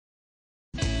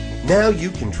Now you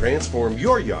can transform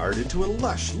your yard into a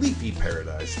lush, leafy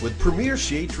paradise with premier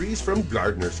shade trees from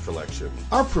Gardener's Collection.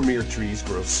 Our premier trees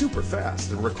grow super fast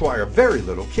and require very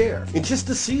little care. In just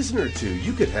a season or two,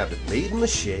 you could have it made in the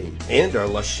shade. And our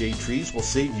lush shade trees will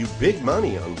save you big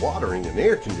money on watering and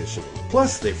air conditioning.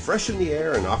 Plus, they freshen the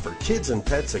air and offer kids and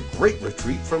pets a great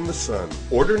retreat from the sun.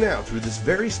 Order now through this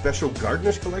very special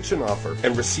Gardener's Collection offer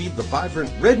and receive the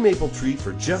vibrant red maple tree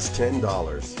for just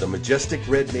 $10. The majestic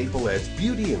red maple adds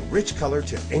beauty and rich color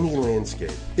to any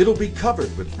landscape. It'll be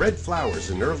covered with red flowers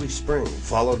in early spring,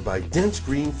 followed by dense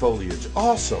green foliage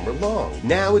all summer long.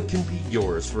 Now it can be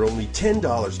yours for only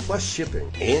 $10 plus shipping.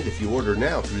 And if you order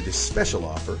now through this special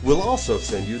offer, we'll also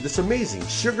send you this amazing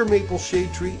sugar maple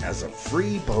shade tree as a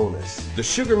free bonus. The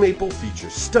sugar maple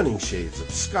features stunning shades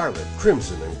of scarlet,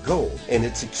 crimson, and gold, and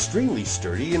it's extremely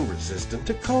sturdy and resistant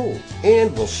to cold.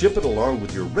 And we'll ship it along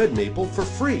with your red maple for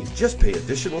free. Just pay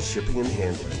additional shipping and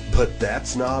handling. But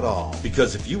that's not all,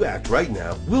 because if you act right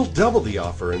now, we'll double the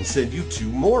offer and send you 2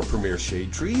 more premier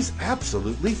shade trees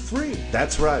absolutely free.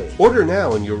 That's right. Order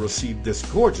now and you'll receive this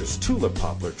gorgeous tulip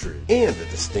poplar tree and a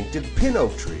distinctive pin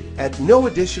oak tree at no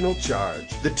additional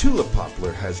charge. The tulip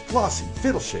poplar has glossy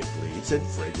fiddle-shaped leaves and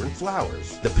fragrant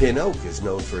flowers. The pin oak is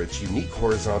known for its unique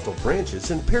horizontal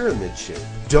branches and pyramid shape.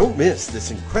 Don't miss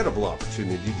this incredible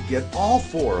opportunity to get all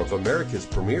 4 of America's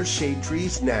premier shade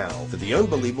trees now for the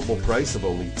unbelievable price of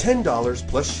only $10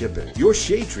 plus shipping. Your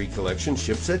shade tree collection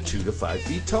ships at 2 to 5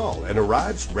 feet tall and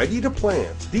arrives ready to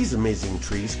plant. These amazing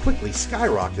trees quickly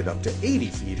skyrocket up to 80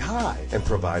 feet high and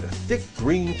provide a thick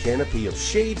green canopy of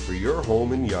shade for your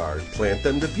home and yard. Plant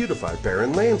them to beautify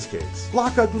barren landscapes,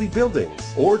 block ugly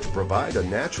buildings, or to provide a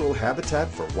natural habitat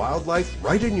for wildlife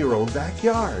right in your own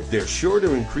backyard. They're sure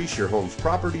to increase your home's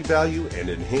property value and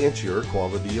enhance your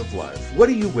quality of life. What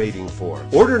are you waiting for?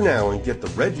 Order now and get the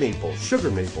red maple,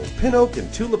 sugar maple, pin oak,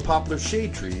 and tulip poplar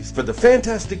shade trees for the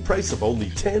fantastic price of only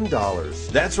 $10.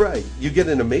 That's right, you get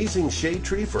an amazing shade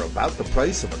tree for about the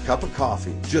price of a cup of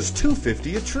coffee. Just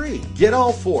 $2.50 a tree. Get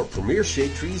all 4 premier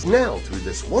shade trees now through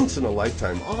this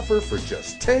once-in-a-lifetime offer for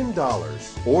just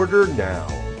 $10. Order now.